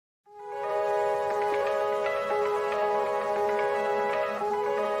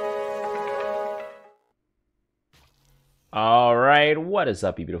Alright, what is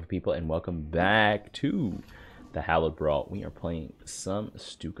up, you beautiful people, and welcome back to the Hallowed Brawl. We are playing some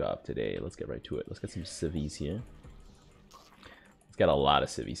STUKOV today. Let's get right to it. Let's get some civvies here. Let's get a lot of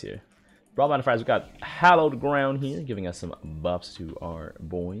civvies here. Brawl modifiers, we've got Hallowed Ground here, giving us some buffs to our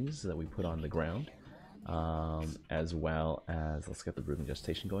boys that we put on the ground. As well as, let's get the Brooding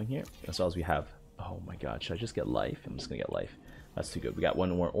Gestation going here. As well as we have, oh my god, should I just get life? I'm just gonna get life. That's too good. We got one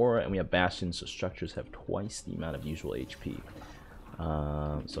more aura, and we have bastion, so structures have twice the amount of usual HP.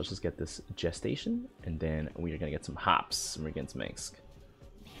 So let's just get this gestation, and then we are gonna get some hops against Minsk.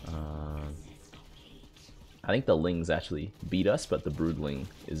 I think the Lings actually beat us, but the Broodling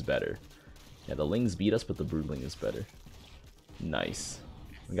is better. Yeah, the Lings beat us, but the Broodling is better. Nice.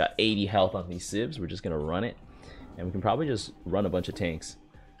 We got 80 health on these civs. We're just gonna run it, and we can probably just run a bunch of tanks.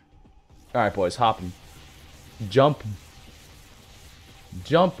 All right, boys, hop them, jump them.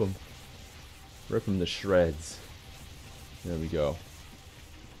 Jump them. Rip them to shreds. There we go.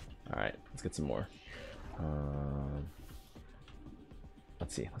 Alright, let's get some more.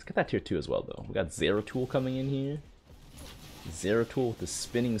 Let's see. Let's get that tier 2 as well, though. We got Zeratul coming in here. Zeratul with the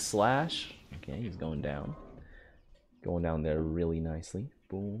spinning slash. Okay, he's going down. Going down there really nicely.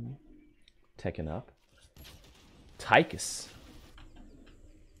 Boom. Teching up. THICC.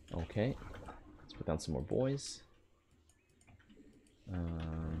 Okay. Let's put down some more boys. I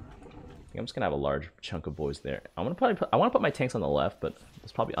think I'm just gonna have a large chunk of boys there. I want to put my tanks on the left, but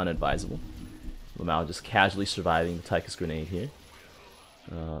it's probably unadvisable. Lamau just casually surviving the THICC grenade here.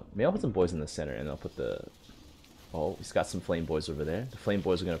 Maybe I'll put some boys in the center, and I'll put the. Oh, he's got some flame boys over there. The flame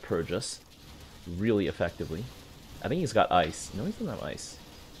boys are gonna purge us really effectively. I think he's got ice. No, he doesn't have ice.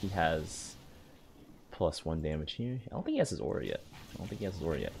 He has +1 damage here. I don't think he has his aura yet.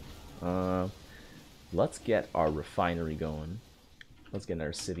 Let's get our refinery going. Let's get our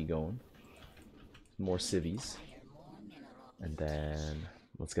civvy going. More civvies. And then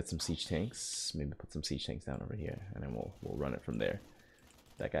let's get some siege tanks. Maybe put some siege tanks down over here. And then we'll run it from there.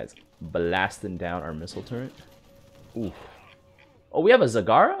 That guy's blasting down our missile turret. Oof. Oh, we have a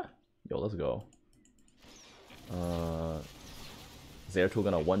Zagara? Yo, let's go. Zeratul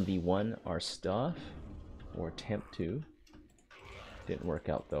gonna 1v1 our stuff. Or attempt to. Didn't work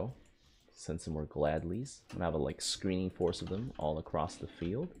out though. Send some more Gladleys. I'm gonna have a like screening force of them all across the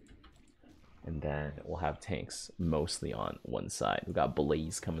field, and then we'll have tanks mostly on one side. We got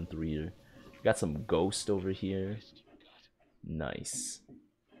Blaze coming through here. We got some Ghost over here. Nice.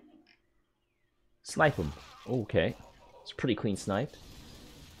 Snipe them. Okay, it's a pretty clean snipe.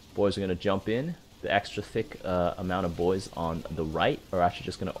 Boys are gonna jump in. The extra thick amount of boys on the right are actually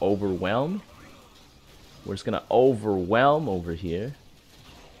just gonna overwhelm. We're just gonna overwhelm over here.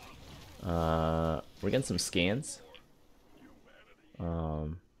 We're getting some scans. Our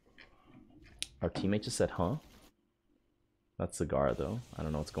teammate just said, huh? That's Cigar, though. I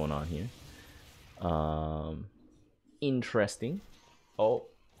don't know what's going on here. Interesting. Oh,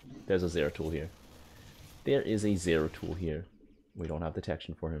 there's a Zeratul here. There is a Zeratul here. We don't have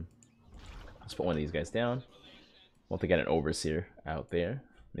detection for him. Let's put one of these guys down. Want to get an Overseer out there.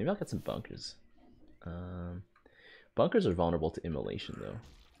 Maybe I'll get some bunkers. Bunkers are vulnerable to immolation, though.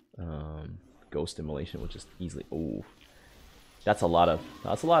 Ghost immolation, which is easily. Oh, that's a lot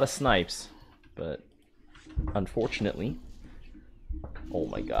of snipes, but unfortunately, oh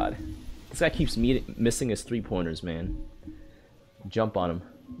my god, this guy keeps missing his 3-pointers, man. Jump on him,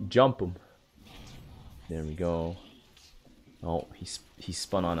 jump him. There we go. Oh, he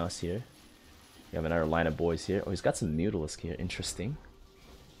spun on us here. We have another line of boys here. Oh, he's got some Mutalisk here. Interesting.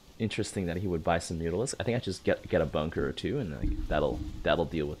 Interesting that he would buy some Mutalisk. I think I just get a bunker or two, and like that'll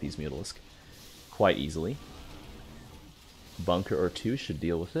deal with these Mutalisk quite easily. Bunker or two should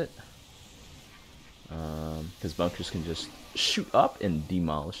deal with it, because bunkers can just shoot up and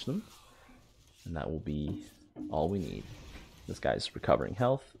demolish them, and that will be all we need. This guy's recovering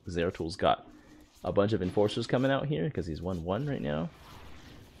health. Zeratul's got a bunch of enforcers coming out here because he's 1-1 right now.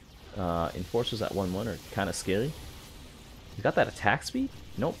 Enforcers at 1-1 are kind of scary. He's got that attack speed?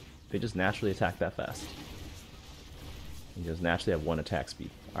 Nope. They just naturally attack that fast. You just naturally have 1 attack speed.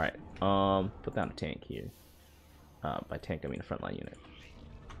 Alright, put down a tank here. By tank, I mean a frontline unit.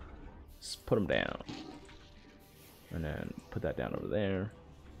 Just put them down. And then put that down over there.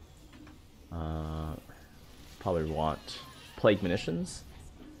 Probably want plague munitions.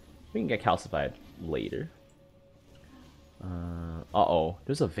 We can get calcified later. Uh-oh,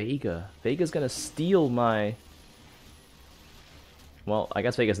 there's a Vega. Vega's gonna steal my... Well, I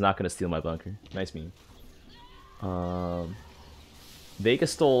guess Vega's not going to steal my bunker. Nice meme. Vega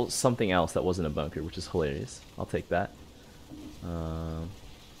stole something else that wasn't a bunker, which is hilarious. I'll take that.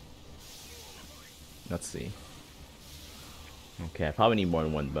 Let's see. Okay, I probably need more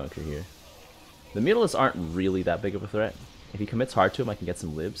than one bunker here. The mutalisks aren't really that big of a threat. If he commits hard to him, I can get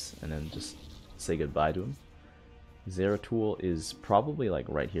some libs and then just say goodbye to him. Zeratul is probably like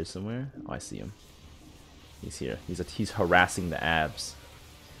right here somewhere. Oh, I see him. He's here. He's harassing the abs.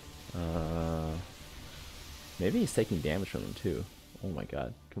 Maybe he's taking damage from them too. Oh my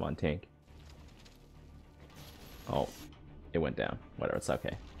god. Come on, tank. Oh, it went down. Whatever, it's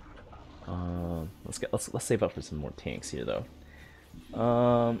okay. Let's save up for some more tanks here though.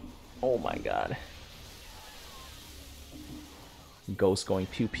 Oh my god. Ghost going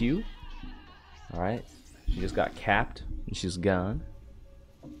pew pew. Alright. She just got capped and she's gone.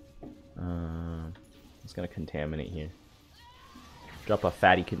 I'm just gonna contaminate here. Drop a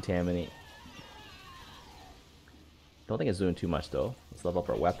fatty contaminate. Don't think it's doing too much though. Let's level up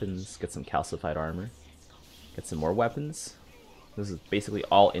our weapons, get some calcified armor, get some more weapons. This is basically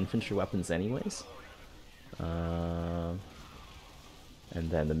all infantry weapons anyways. And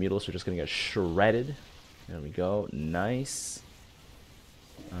then the mutalisks are just gonna get shredded. There we go. Nice.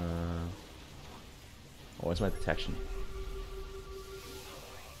 Oh, where's my detection?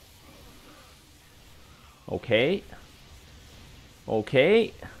 Okay.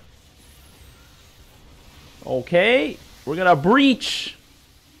 Okay. Okay. We're gonna breach.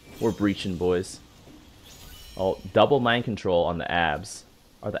 We're breaching, boys. Oh, double mind control on the abs.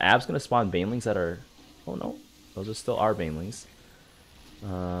 Are the abs gonna spawn banelings that are... Oh no. Those are still our banelings.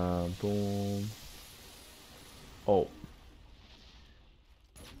 Boom. Oh.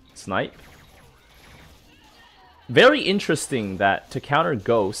 Snipe. Very interesting that to counter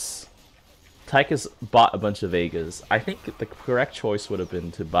ghosts, THICC bought a bunch of Vegas. I think the correct choice would have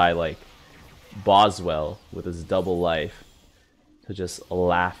been to buy like Boswell with his double life to just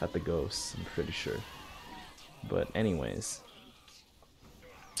laugh at the ghosts, I'm pretty sure. But anyways,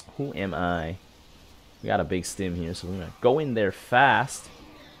 who am I? We got a big stim here, so we're gonna go in there fast.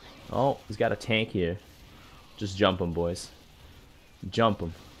 Oh, he's got a tank here. Just jump him, boys. Jump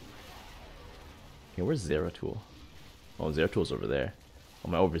him. Okay, where's Zeratul? Oh, Zeratul's over there. Oh,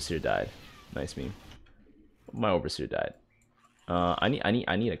 my overseer died. Nice meme. My overseer died. I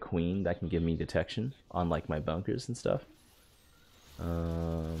need a queen that can give me detection on like my bunkers and stuff.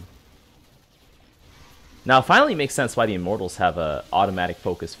 Now, it finally makes sense why the Immortals have a automatic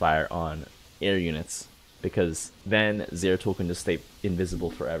focus fire on air units, because then Zeratul can just stay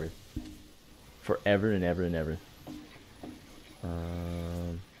invisible forever. Forever and ever and ever.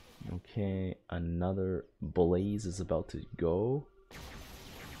 Okay, another blaze is about to go.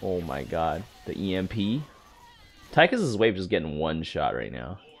 Oh my god, the EMP. THICC's wave is getting one shot right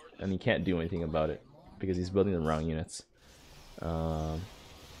now, and he can't do anything about it because he's building the wrong units. I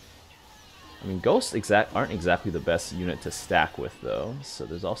mean, ghosts aren't exactly the best unit to stack with though, so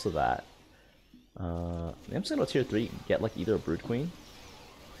there's also that. I'm just gonna go tier 3, get like either a Brood Queen,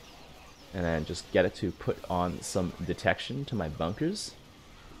 and then just get it to put on some detection to my bunkers,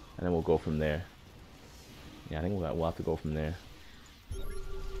 and then we'll go from there. Yeah, I think we'll have to go from there.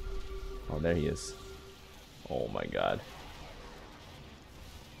 Oh, there he is. Oh my god.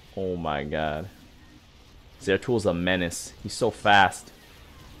 Oh my god. Zeratul's a menace. He's so fast.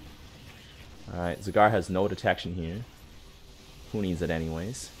 Alright, Zagar has no detection here. Who needs it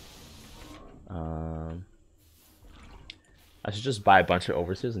anyways? I should just buy a bunch of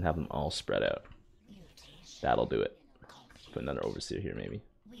overseers and have them all spread out. That'll do it. Put another overseer here maybe.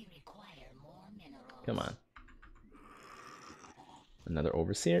 Come on. Another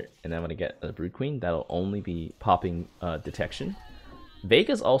overseer, and then I'm gonna get a Brood Queen that'll only be popping detection.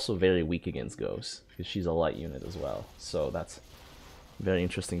 Vega's also very weak against ghosts because she's a light unit as well, so that's a very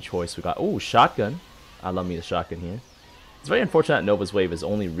interesting choice we got. Oh, shotgun! I love me the shotgun here. It's very unfortunate that Nova's wave is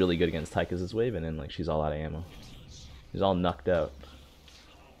only really good against THICC's wave, and then like she's all out of ammo. She's all knocked out.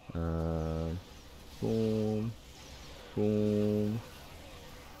 Boom, boom.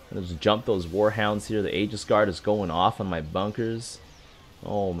 And just jump those Warhounds here. The Aegis Guard is going off on my bunkers.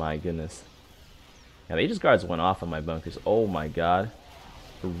 Oh my goodness. Yeah, the Aegis Guards went off on my bunkers. Oh my god.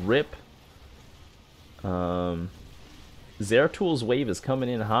 RIP. Zeratul's wave is coming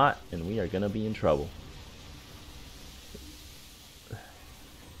in hot, and we are gonna be in trouble.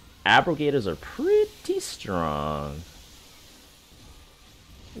 Abrogators are pretty strong.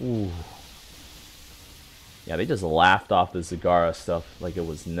 Ooh. Yeah, they just laughed off the Zagara stuff like it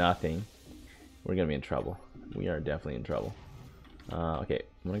was nothing. We're gonna be in trouble. We are definitely in trouble. Okay,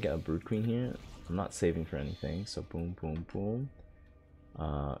 I'm gonna get a Brood Queen here. I'm not saving for anything, so boom, boom, boom.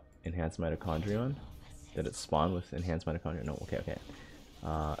 Enhanced Mitochondrion. Did it spawn with Enhanced Mitochondrion? No, okay, okay.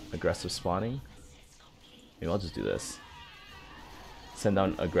 Aggressive spawning. Maybe I'll just do this. Send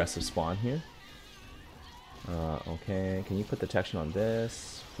down aggressive spawn here. Okay, can you put detection on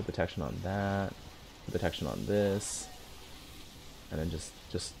this? Put detection on that. Put detection on this. And then just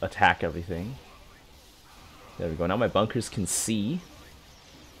attack everything. There we go. Now my bunkers can see.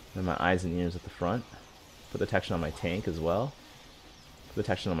 And my eyes and ears at the front. Put detection on my tank as well. Put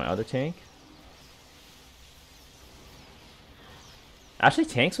detection on my other tank. Actually,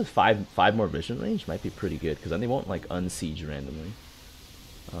 tanks with five more vision range might be pretty good, because then they won't like unsiege randomly.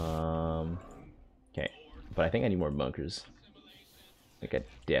 Okay, but I think I need more bunkers. Like I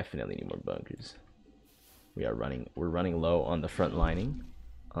definitely need more bunkers. We're running low on the front lining.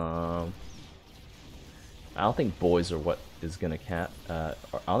 I don't think boys are what is gonna I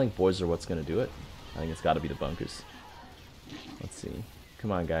don't think boys are what's gonna do it. I think it's got to be the bunkers. Let's see.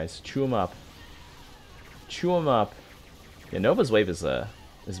 Come on, guys, chew them up. Chew them up. Yeah, Nova's wave is a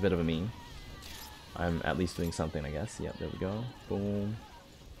bit of a meme. I'm at least doing something, I guess. Yep, there we go. Boom,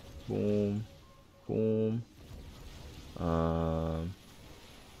 boom, boom.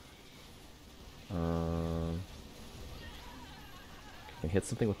 Can hit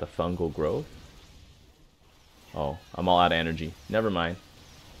something with the fungal growth. Oh, I'm all out of energy. Never mind.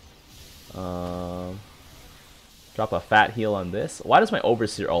 Drop a fat heal on this. Why does my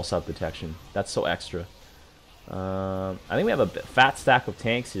Overseer also have detection? That's so extra. I think we have a fat stack of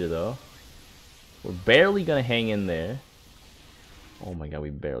tanks here, though. We're barely gonna hang in there. Oh my god, we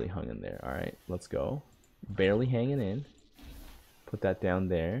barely hung in there. Alright, let's go. Barely hanging in. Put that down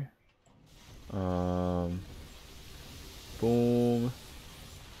there. Boom.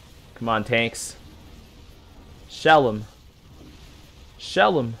 Come on, tanks. Shell them.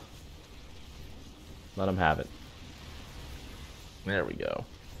 Shell them. Let them have it. There we go.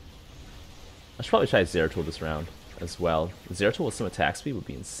 I should probably try Zeratul this round as well. Zeratul with some attack speed would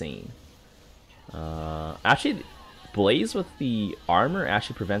be insane. Actually, Blaze with the armor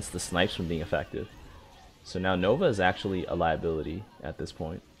actually prevents the snipes from being effective. So now Nova is actually a liability at this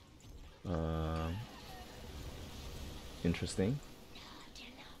point. Interesting.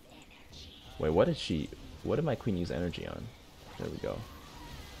 Wait, what did my queen use energy on? There we go.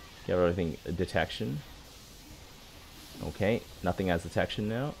 Get everything detection. Okay, nothing has detection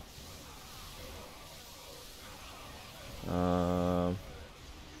now.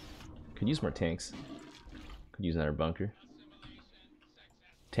 Could use more tanks. Could use another bunker.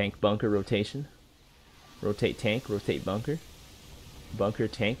 Tank bunker rotation. Rotate tank, rotate bunker. Bunker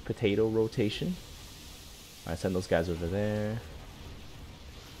tank potato rotation. Alright, send those guys over there.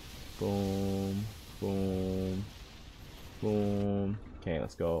 Boom, boom, boom. Okay,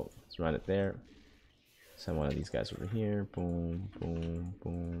 let's go. Let's run it there. Send one of these guys over here. Boom, boom,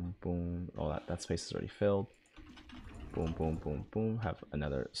 boom, boom. Oh, that space is already filled. Boom, boom, boom, boom. Have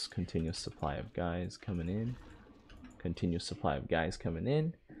another continuous supply of guys coming in. Continuous supply of guys coming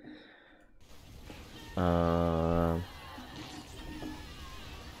in. There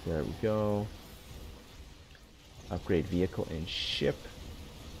we go. Upgrade vehicle and ship.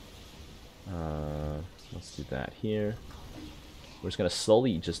 Let's do that here. We're just gonna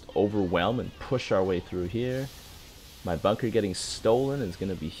slowly just overwhelm and push our way through here. My bunker getting stolen is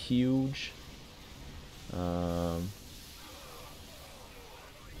gonna be huge.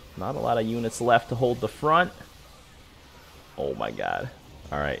 Not a lot of units left to hold the front. Oh my god.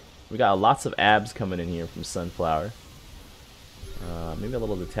 Alright. We got lots of abs coming in here from Sunflower. Maybe a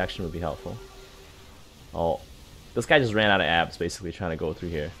little detection would be helpful. Oh. This guy just ran out of abs, basically, trying to go through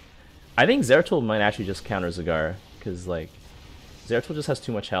here. I think Zeratul might actually just counter Zagar, because, like, Zeratul just has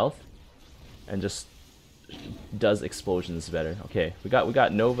too much health, and just does explosions better. Okay, we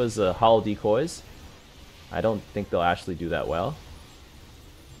got Nova's hollow decoys. I don't think they'll actually do that well.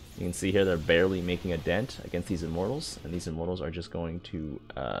 You can see here they're barely making a dent against these Immortals, and these Immortals are just going to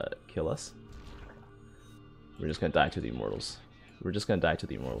kill us. We're just gonna die to the Immortals. We're just gonna die to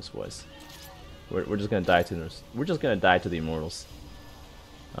the Immortals, boys. We're just gonna die to the Immortals.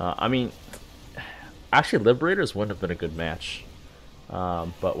 I mean, actually, Liberators wouldn't have been a good match.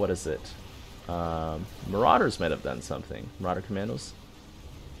 But what is it? Marauders might have done something. Marauder Commandos.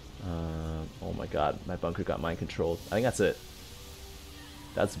 Oh my god, my bunker got mind controlled. I think that's it.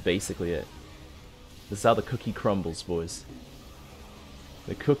 That's basically it. This is how the cookie crumbles, boys.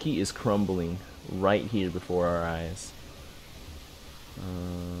 The cookie is crumbling right here before our eyes.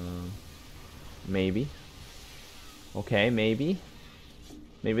 Maybe. Okay, maybe.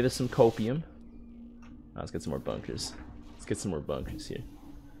 Maybe there's some copium. Let's get some more bunkers. Let's get some more bunkers here.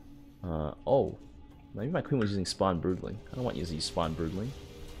 Oh. Maybe my queen was using Spawn Broodling. I don't want you to use Spawn Broodling.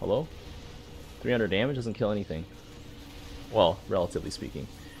 Hello? 300 damage doesn't kill anything. Well, relatively speaking.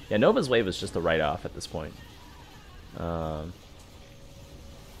 Yeah, Nova's wave is just a write-off at this point. Yeah,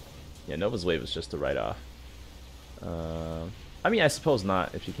 Nova's wave is just a write-off. I mean, I suppose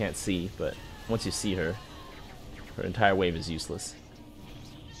not if you can't see, but once you see her, her entire wave is useless.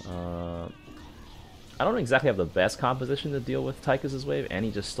 I don't exactly have the best composition to deal with THICC's wave, and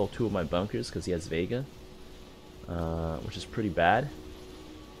he just stole 2 of my bunkers because he has Vega, which is pretty bad.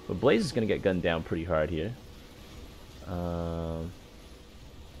 But Blaze is going to get gunned down pretty hard here. Oh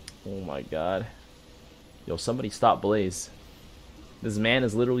my god. Yo, somebody stop Blaze. This man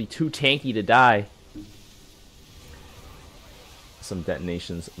is literally too tanky to die. Some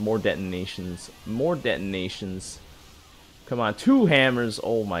detonations. More detonations. More detonations. Come on, 2 hammers.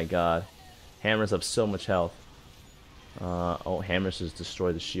 Oh my god. Hammers have so much health. Oh, hammers just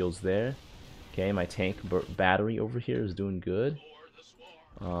destroy the shields there. Okay, my tank battery over here is doing good.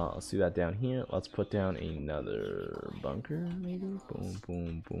 Let's do that down here. Let's put down another bunker, maybe. Boom,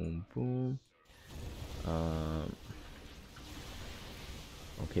 boom, boom, boom.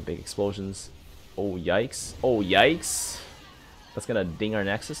 Okay, big explosions. Oh, yikes. Oh, yikes. That's gonna ding our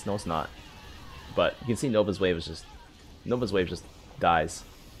Nexus? No, it's not. But you can see Nova's wave just dies.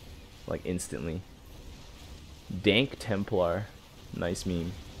 Like, instantly. Dank Templar. Nice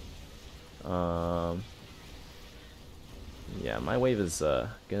meme. Yeah, my wave is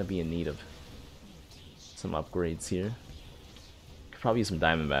gonna be in need of some upgrades here. Could probably use some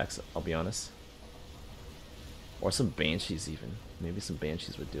Diamondbacks, I'll be honest. Or some Banshees even. Maybe some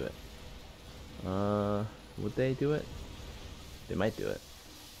Banshees would do it. Would they do it? They might do it.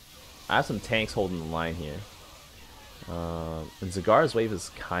 I have some tanks holding the line here. And Zagar's wave is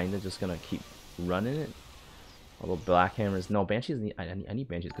kinda just gonna keep running it. Although Black Hammers, no, Banshees need, I need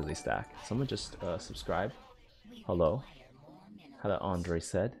Banshees because they stack. Someone just subscribe. Hello. How that Andre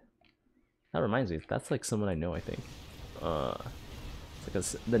said. That reminds me, that's like someone I know, I think.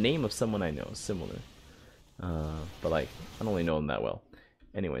 It's like the name of someone I know is similar. But like, I don't really know them that well.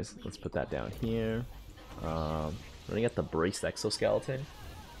 Anyways, let's put that down here. We're gonna get the Braced Exoskeleton.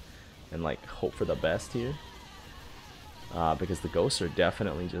 And like, hope for the best here. Because the ghosts are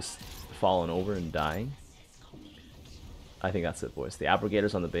definitely just falling over and dying. I think that's it, boys. The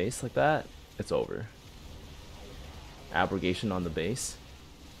Abrogators on the base like that, it's over. Abrogation on the base.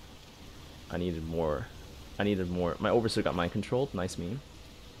 I needed more. I needed more. My Overseer got mind controlled. Nice meme.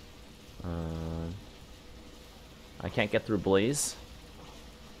 I can't get through Blaze.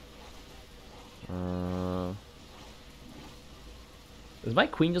 Is my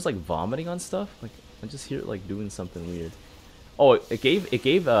Queen just like vomiting on stuff? Like, I just hear it like doing something weird. Oh, it gave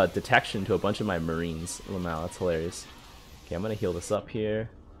detection to a bunch of my Marines. Lamau, that's hilarious. Okay, I'm gonna heal this up here.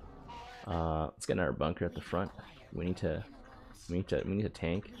 Let's get our bunker at the front. We need to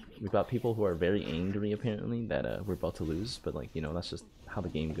tank. We've got people who are very angry apparently that we're about to lose, but like, you know, that's just how the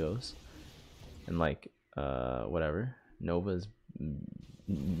game goes. And like, whatever. Nova's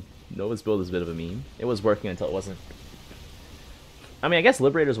build is a bit of a meme. It was working until it wasn't. I mean, I guess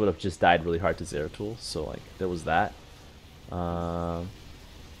Liberators would have just died really hard to Zeratul, so like, there was that. My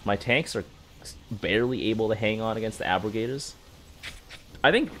tanks are barely able to hang on against the Abrogators.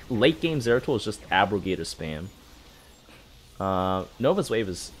 I think late game Zeratul is just Abrogator spam. Nova's wave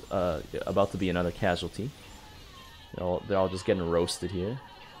is about to be another casualty. They're all just getting roasted here.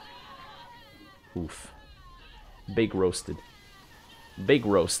 Oof. Big roasted. Big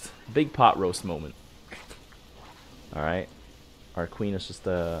roast. Big pot roast moment. Alright. Our Queen is just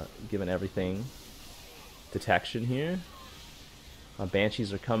giving everything detection here. My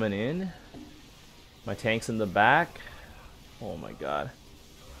Banshees are coming in. My tank's in the back. Oh my god.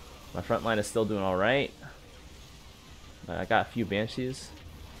 My front line is still doing alright. I got a few Banshees.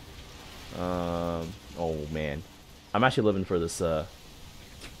 Oh man. I'm actually living for this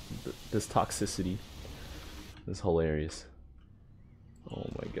this toxicity. This is hilarious. Oh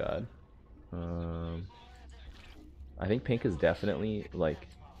my god. I think pink is definitely like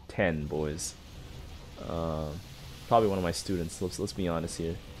 10, boys. Probably one of my students. Let's be honest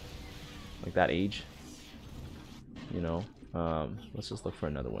here. Like that age. You know. Let's just look for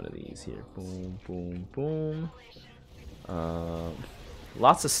another one of these here. Boom, boom, boom.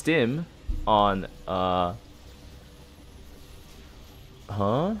 Lots of stim on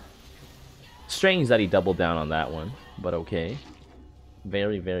strange that he doubled down on that one, but okay.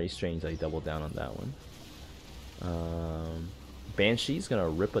 Very, very strange that he doubled down on that one. Banshee's gonna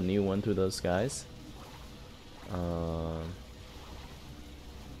rip a new one through those guys.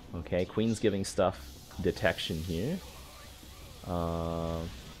 Okay, Queen's giving stuff detection here. One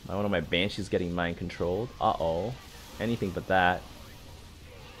of my Banshees getting mind controlled. Uh-oh. Anything but that.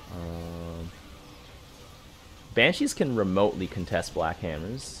 Banshees can remotely contest Black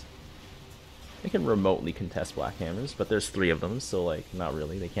Hammers. They can remotely contest Black Hammers, but there's 3 of them, so like, not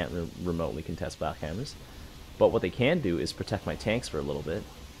really. They can't remotely contest Black Hammers. But what they can do is protect my tanks for a little bit.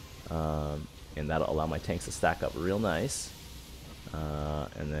 And that'll allow my tanks to stack up real nice.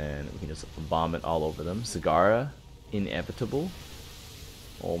 And then we can just bomb it all over them. Zagara, inevitable.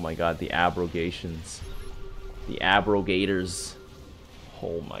 Oh my god, the abrogations. The abrogators.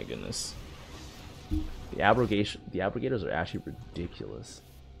 Oh my goodness. The abrogators are actually ridiculous.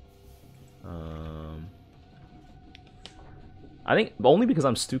 I think only because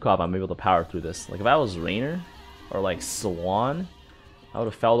I'm STUKOV I'm able to power through this. Like if I was Raynor or like Swan, I would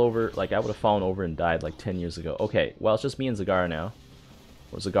have fallen over and died like 10 years ago. Okay, well it's just me and Zagara now.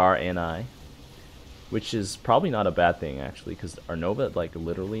 Or Zagara and I. Which is probably not a bad thing actually, because Arnova like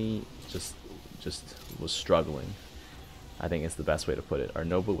literally just was struggling. I think it's the best way to put it.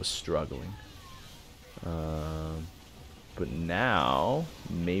 Arnova was struggling. But now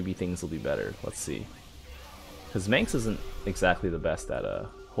maybe things will be better. Let's see. Because Manx isn't exactly the best at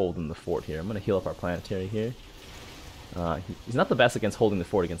holding the fort here. I'm going to heal up our planetary here. He's not the best against holding the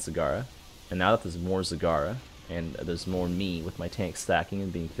fort against Zagara. And now that there's more Zagara, and there's more me with my tank stacking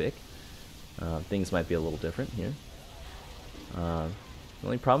and being thick, things might be a little different here. The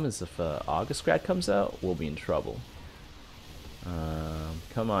only problem is if Augustgrad comes out, we'll be in trouble.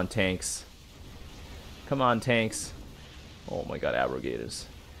 Come on, tanks. Come on, tanks. Oh my god, abrogators.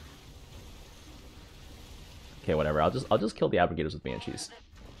 Okay, whatever. I'll just kill the abrogators with banshees.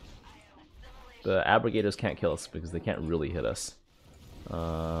 The abrogators can't kill us because they can't really hit us.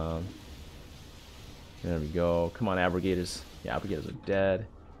 There we go. Come on, abrogators. Yeah, abrogators are dead.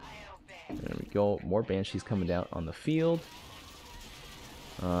 There we go. More banshees coming down on the field.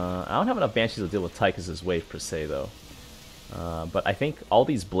 I don't have enough banshees to deal with THICC wave per se though. But I think all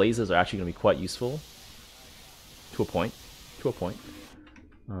these blazes are actually going to be quite useful. To a point. To a point.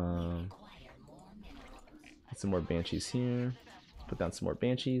 Get some more banshees here. Put down some more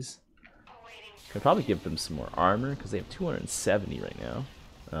banshees. Could probably give them some more armor because they have 270 right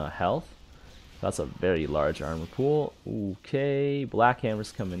now. Health. That's a very large armor pool. Okay, Black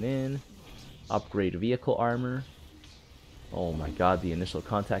Hammer's coming in. Upgrade vehicle armor. Oh my god, the initial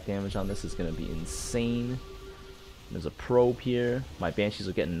contact damage on this is going to be insane. There's a probe here. My banshees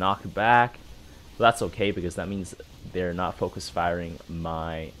are getting knocked back. So that's okay because that means they're not focus firing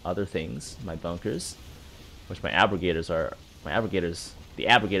my other things, my bunkers, which my abrogators are. The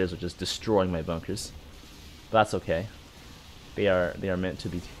abrogators are just destroying my bunkers. But that's okay. They are meant to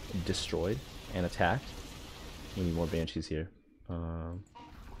be destroyed and attacked. We need more banshees here. Some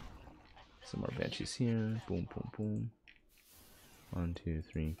more banshees here. Boom, boom, boom. 1, 2,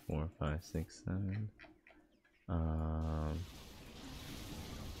 3, 4, 5, 6, 7.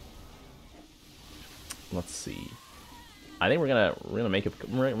 Let's see. I think we're gonna make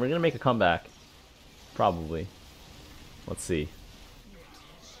a comeback. Probably. Let's see.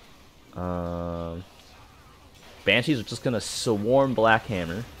 Banshees are just gonna swarm Black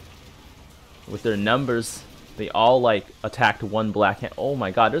Hammer. With their numbers, they all like attacked one Black Hammer. Oh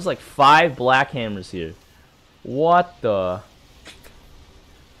my god, there's like 5 Black Hammers here. What the?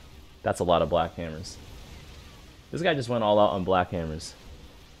 That's a lot of Black Hammers. This guy just went all out on Black Hammers.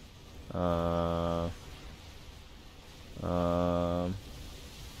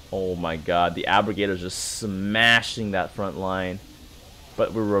 Oh my god, the abrogators just smashing that front line.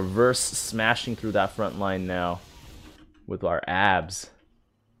 But we're reverse smashing through that front line now with our abs.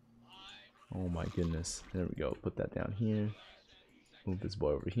 Oh my goodness. There we go. Put that down here. Move this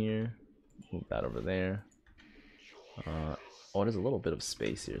boy over here. Move that over there. Oh, there's a little bit of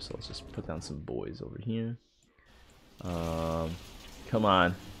space here, so let's just put down some boys over here. Come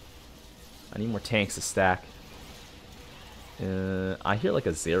on. I need more tanks to stack. I hear like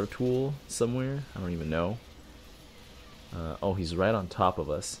a Zero tool somewhere. I don't even know. Oh, he's right on top of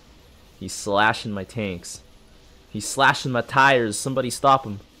us. He's slashing my tanks. He's slashing my tires. Somebody stop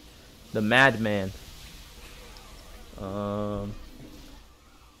him. The madman. Okay,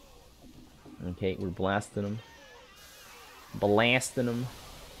 we're blasting him. Blasting him.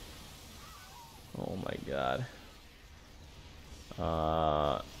 Oh my god.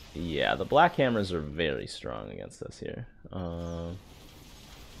 Yeah, the Black Hammers are very strong against us here.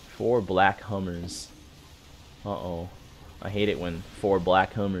 4 Black Hummers. Uh-oh. I hate it when 4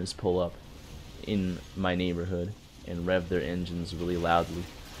 Black Hummers pull up in my neighborhood and rev their engines really loudly.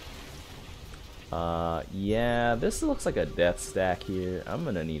 Yeah, this looks like a death stack here. I'm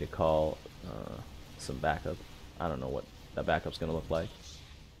gonna need to call some backup. I don't know what that backup's gonna look like.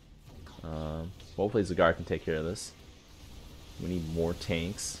 Hopefully Zagara can take care of this. We need more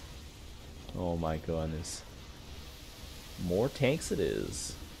tanks. Oh my goodness. More tanks it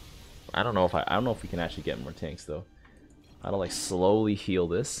is. I don't know if we can actually get more tanks though. How to like slowly heal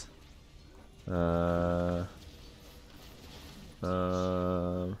this. We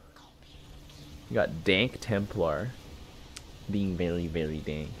got Dank Templar being very, very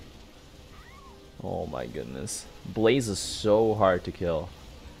dank. Oh my goodness. Blaze is so hard to kill.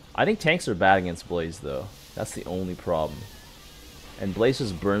 I think tanks are bad against Blaze though. That's the only problem. And Blaze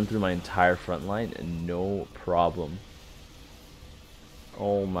just burned through my entire front line and no problem.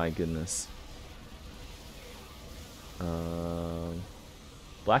 Oh my goodness.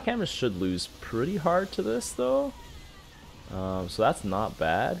 Black Hammers should lose pretty hard to this though. So that's not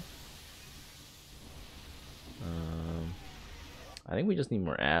bad. I think we just need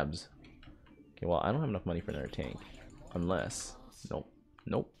more abs. Okay, well, I don't have enough money for another tank. Unless... Nope.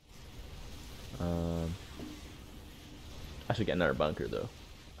 Nope. I should get another bunker, though.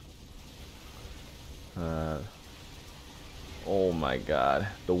 Oh my god.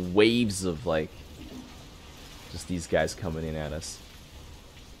 The waves of, like... just these guys coming in at us.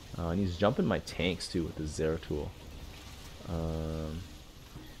 And he's jumping my tanks, too, with the Zero tool.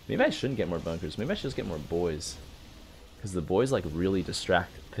 Maybe I shouldn't get more bunkers. Maybe I should just get more boys. Because the boys, like, really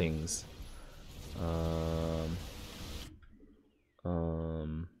distract things.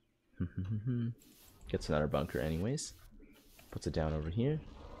 Gets another bunker anyways. Puts it down over here.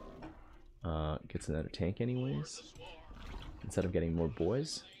 Gets another tank anyways. Instead of getting more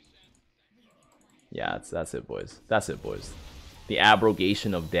boys. Yeah, that's it, boys. That's it, boys. The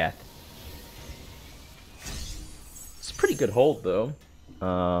abrogation of death. It's a pretty good hold, though.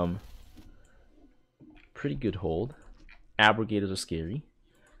 Pretty good hold. Abrogators are scary.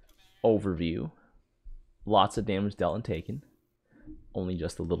 Overview. Lots of damage dealt and taken. Only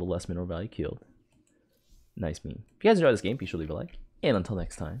just a little less mineral value killed. Nice meme. If you guys enjoyed this game, be sure to leave a like. And until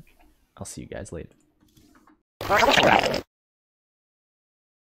next time, I'll see you guys later.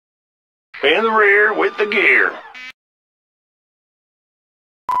 In the rear with the gear.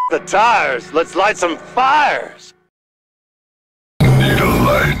 The tires. Let's light some fires. Need a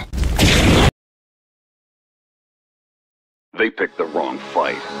light. They picked the wrong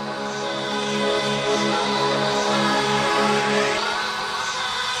fight.